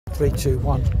3, 2,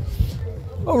 1.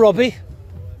 Oh, Robbie,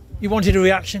 you wanted a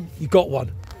reaction, you got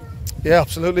one. Yeah,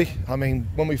 absolutely. I mean,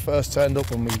 when we first turned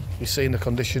up and we seen the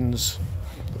conditions,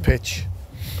 the pitch,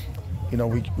 you know,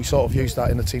 we sort of used that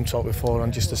in the team talk before,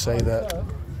 and just to say that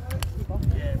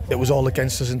it was all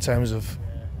against us in terms of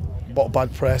what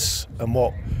bad press and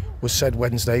what was said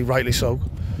Wednesday, rightly so,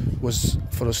 was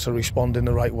for us to respond in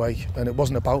the right way. And it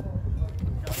wasn't about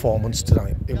performance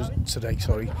today,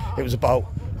 it was about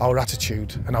our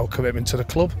attitude and our commitment to the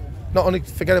club. Not only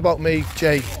forget about me,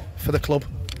 Jay, for the club.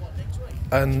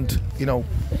 And, you know,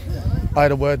 I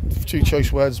had two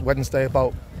choice words Wednesday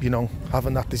about, you know,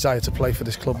 having that desire to play for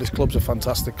this club. This club's a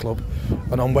fantastic club.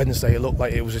 And on Wednesday, it looked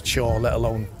like it was a chore, let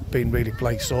alone being really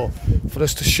played. So for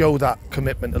us to show that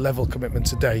commitment, a level commitment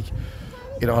today,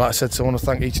 you know, like I said, so I want to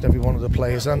thank each and every one of the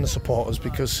players and the supporters,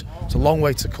 because it's a long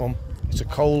way to come. It's a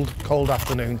cold, cold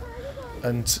afternoon.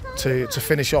 And to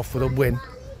finish off with a win,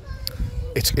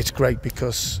 it's great,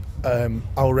 because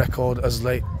our record has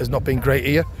not been great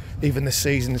here. Even this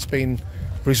season, it's been,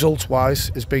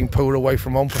 results-wise, it's been poor away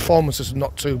from home. Performances are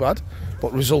not too bad,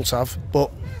 but results have. But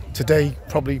today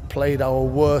probably played our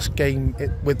worst game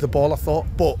with the ball, I thought,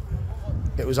 but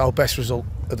it was our best result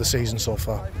of the season so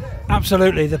far.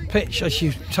 Absolutely. The pitch, as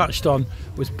you touched on,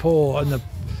 was poor, and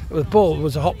the ball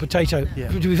was a hot potato,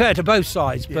 to be fair to both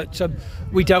sides, but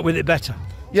we dealt with it better.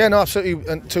 Yeah, no,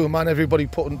 absolutely. And to a man, everybody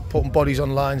putting bodies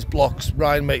on lines, blocks,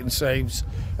 Ryan making saves,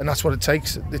 and that's what it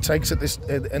takes. It takes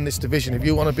in this division. If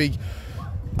you want to be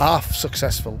half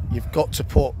successful, you've got to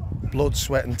put blood,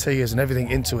 sweat, and tears and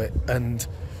everything into it. And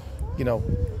you know,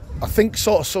 I think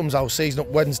sort of sums our season up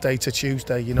Wednesday to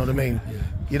Tuesday. You know what I mean? Yeah.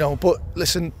 You know, but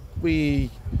listen, we're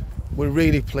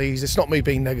really pleased. It's not me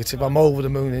being negative. I'm over the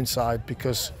moon inside,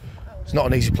 because it's not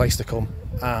an easy place to come,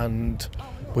 and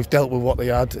we've dealt with what they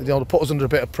had. You know, they put us under a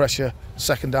bit of pressure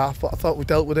second half, but I thought we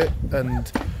dealt with it.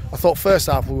 And I thought first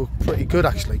half we were pretty good,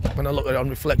 actually. When I look at it on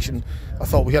reflection, I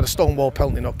thought we had a stonewall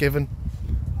penalty not given,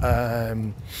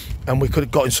 and we could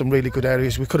have got in some really good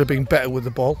areas. We could have been better with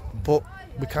the ball, but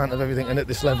we can't have everything. And at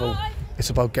this level, it's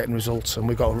about getting results, and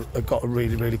we got a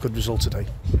really, really good result today.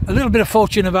 A little bit of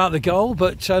fortune about the goal,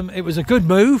 but it was a good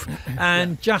move.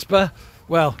 And Jasper,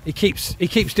 well, he keeps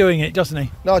doing it, doesn't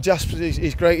he? No, Jasper,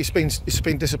 he's great. It's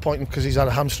been disappointing because he's had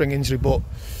a hamstring injury, but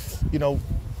you know,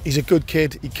 he's a good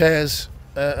kid. He cares,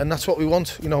 and that's what we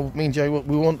want. You know, me and Jay,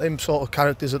 we want them sort of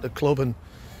characters at the club.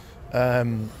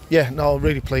 And yeah, no, I'm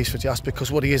really pleased for Jasper,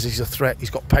 because what he is, he's a threat.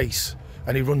 He's got pace,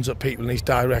 and he runs at people, and he's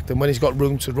direct. And when he's got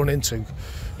room to run into,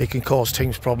 he can cause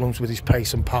teams problems with his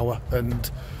pace and power.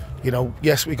 And you know,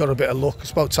 yes, we got a bit of luck.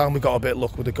 It's about time we got a bit of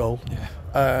luck with the goal.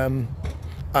 Yeah.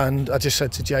 And I just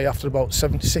said to Jay after about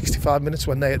 65 minutes,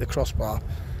 when they hit the crossbar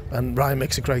and Ryan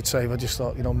makes a great save, I just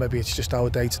thought, you know, maybe it's just our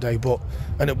day today.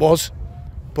 And it was.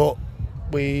 But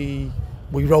we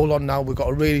roll on now. We've got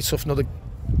a really tough another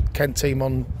Kent team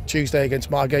on Tuesday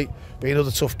against Margate. Be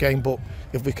another tough game, but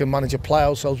if we can manage to apply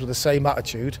ourselves with the same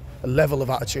attitude, a level of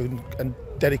attitude and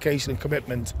dedication and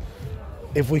commitment,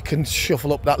 if we can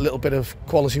shuffle up that little bit of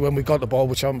quality when we got the ball,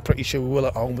 which I'm pretty sure we will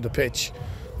at home with the pitch,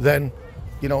 then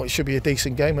you know, it should be a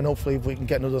decent game. And hopefully if we can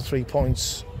get another 3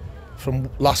 points from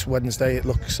last Wednesday, it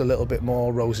looks a little bit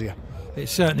more rosier. It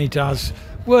certainly does.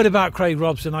 Word about Craig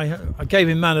Robson, I gave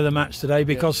him man of the match today,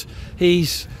 because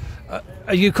he's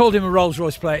you called him a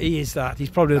Rolls-Royce player. He is that. He's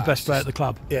probably the best player at the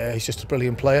club. Yeah, he's just a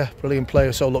brilliant player,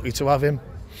 so lucky to have him.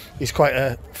 He's quite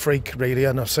a freak, really,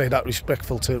 and I say that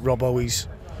respectful to Robbo. He's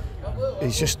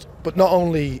just, but not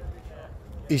only,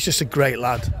 he's just a great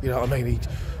lad, you know what I mean?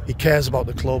 He cares about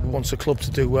the club. He wants the club to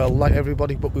do well, like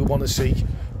everybody, but we want to see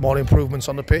more improvements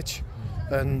on the pitch.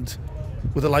 And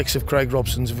with the likes of Craig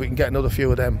Robson's, if we can get another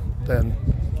few of them, then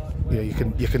you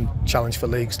know, you can challenge for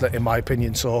leagues, in my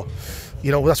opinion. So,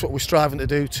 you know, that's what we're striving to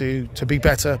do, to be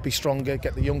better, be stronger,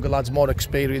 get the younger lads more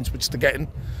experience, which they're getting.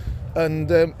 And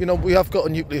you know, we have got a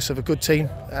nucleus of a good team,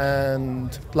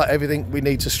 and like everything, we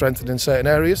need to strengthen in certain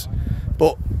areas.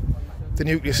 But the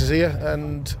nucleus is here,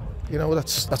 and you know,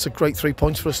 that's a great 3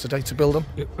 points for us today to build on.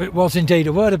 It was indeed.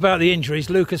 A word about the injuries,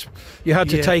 Lucas. You had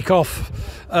to take off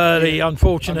early,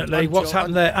 unfortunately. And what's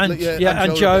happened there? And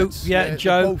Joe.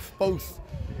 Joe. Both.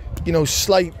 You know,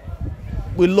 slight.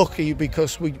 We're lucky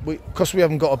because we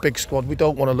haven't got a big squad. We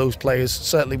don't want to lose players,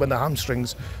 certainly when they're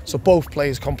hamstrings. So both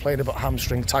players complain about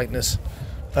hamstring tightness,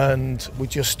 and we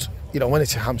just, you know, when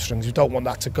it's hamstrings, we don't want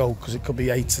that to go, because it could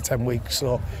be 8 to 10 weeks.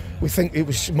 So we think it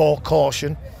was more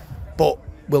caution, but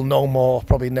we'll know more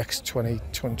probably next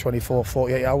 24,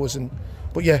 48 hours.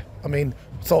 But yeah, I mean,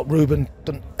 I thought Ruben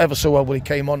done ever so well when he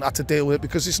came on, had to deal with it,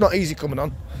 because it's not easy coming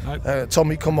on. Nope.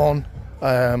 Tommy come on,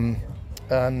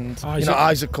 and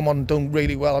Isaac come on and done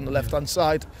really well on the left hand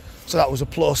side, so that was a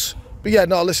plus. But yeah,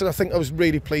 no, listen, I think I was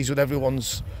really pleased with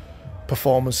everyone's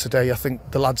performance today. I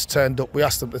think the lads turned up. We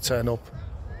asked them to turn up,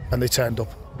 and they turned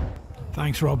up.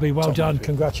 Thanks, Robbie. Well done.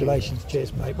 Congratulations.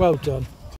 Cheers, mate. Well done.